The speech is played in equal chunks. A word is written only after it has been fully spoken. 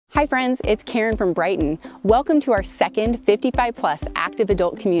Hi friends, it's Karen from Brighton. Welcome to our second 55+ active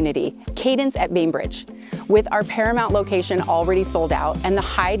adult community, Cadence at Bainbridge. With our Paramount location already sold out and the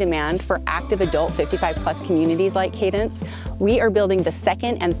high demand for active adult 55+ communities like Cadence, we are building the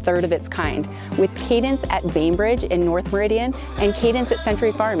second and third of its kind with Cadence at Bainbridge in North Meridian and Cadence at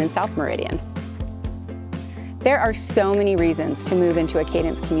Century Farm in South Meridian. There are so many reasons to move into a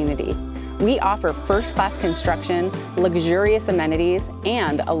Cadence community. We offer first-class construction, luxurious amenities,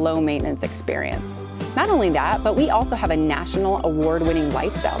 and a low-maintenance experience. Not only that, but we also have a national award-winning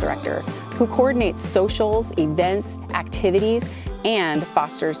lifestyle director who coordinates socials, events, activities, and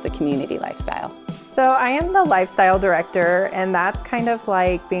fosters the community lifestyle. So I am the lifestyle director, and that's kind of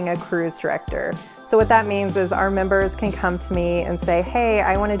like being a cruise director. So what that means is our members can come to me and say, hey,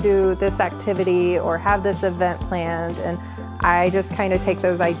 I want to do this activity or have this event planned, and I just kind of take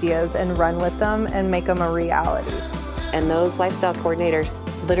those ideas and run with them and make them a reality. And those lifestyle coordinators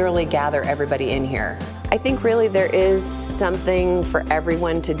literally gather everybody in here. I think really there is something for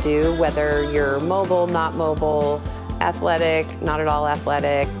everyone to do, whether you're mobile, not mobile, athletic, not at all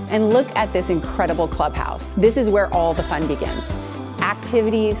athletic. And look at this incredible clubhouse. This is where all the fun begins.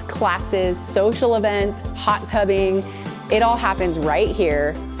 Activities, classes, social events, hot tubbing, it all happens right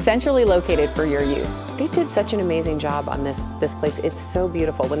here, centrally located for your use. They did such an amazing job on this place. It's so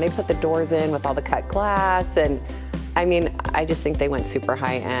beautiful. When they put the doors in with all the cut glass, and I mean, I just think they went super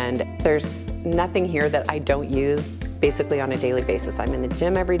high end. There's nothing here that I don't use basically on a daily basis. I'm in the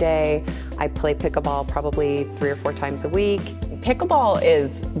gym every day. I play pickleball probably 3 or 4 times a week. Pickleball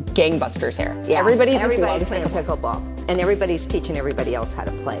is gangbusters here. Yeah, everybody's playing pickleball. And everybody's teaching everybody else how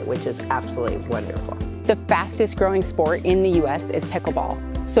to play, which is absolutely wonderful. The fastest growing sport in the US is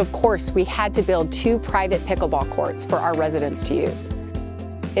pickleball. So of course we had to build 2 private pickleball courts for our residents to use.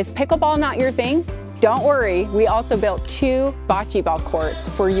 Is pickleball not your thing? Don't worry, we also built 2 bocce ball courts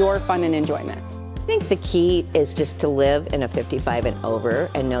for your fun and enjoyment. I think the key is just to live in a 55 and over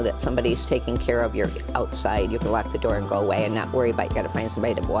and know that somebody's taking care of your outside. You can lock the door and go away and not worry about you got to find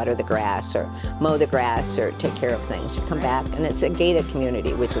somebody to water the grass or mow the grass or take care of things. You come back and it's a gated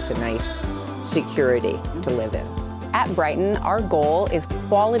community, which is a nice security to live in. At Brighton, our goal is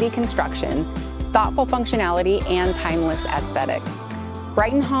quality construction, thoughtful functionality, and timeless aesthetics.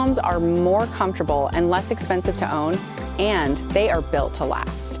 Brighton homes are more comfortable and less expensive to own, and they are built to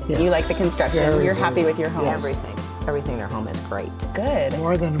last. Yeah. You like the construction, you're happy with your home. Everything in their home is great. Good.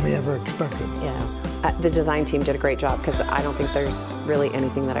 More than we ever expected. Yeah. The design team did a great job because I don't think there's really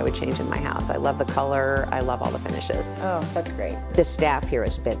anything that I would change in my house. I love the color, I love all the finishes. Oh, that's great. The staff here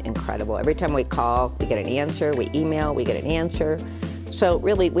has been incredible. Every time we call, we get an answer, we email, we get an answer. So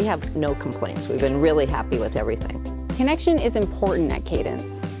really, we have no complaints. We've been really happy with everything. Connection is important at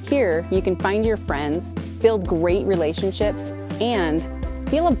Cadence. Here, you can find your friends, build great relationships, and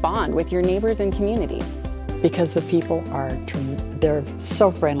feel a bond with your neighbors and community. Because the people they're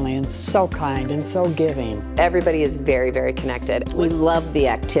so friendly and so kind and so giving. Everybody is very, very connected. We love the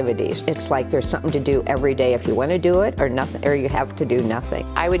activities. It's like there's something to do every day if you want to do it, or nothing, or you have to do nothing.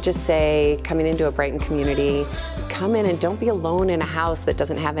 I would just say, coming into a Brighton community, come in and don't be alone in a house that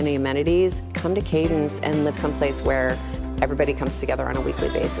doesn't have any amenities. Come to Cadence and live someplace where everybody comes together on a weekly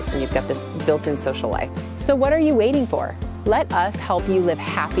basis and you've got this built-in social life. So what are you waiting for? Let us help you live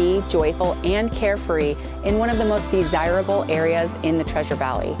happy, joyful, and carefree in one of the most desirable areas in the Treasure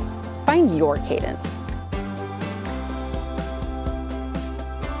Valley. Find your Cadence.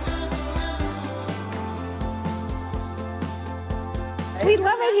 We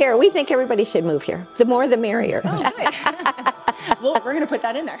love it here. We think everybody should move here. The more the merrier. Oh, good. Well, we're going to put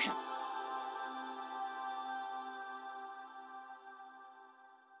that in there.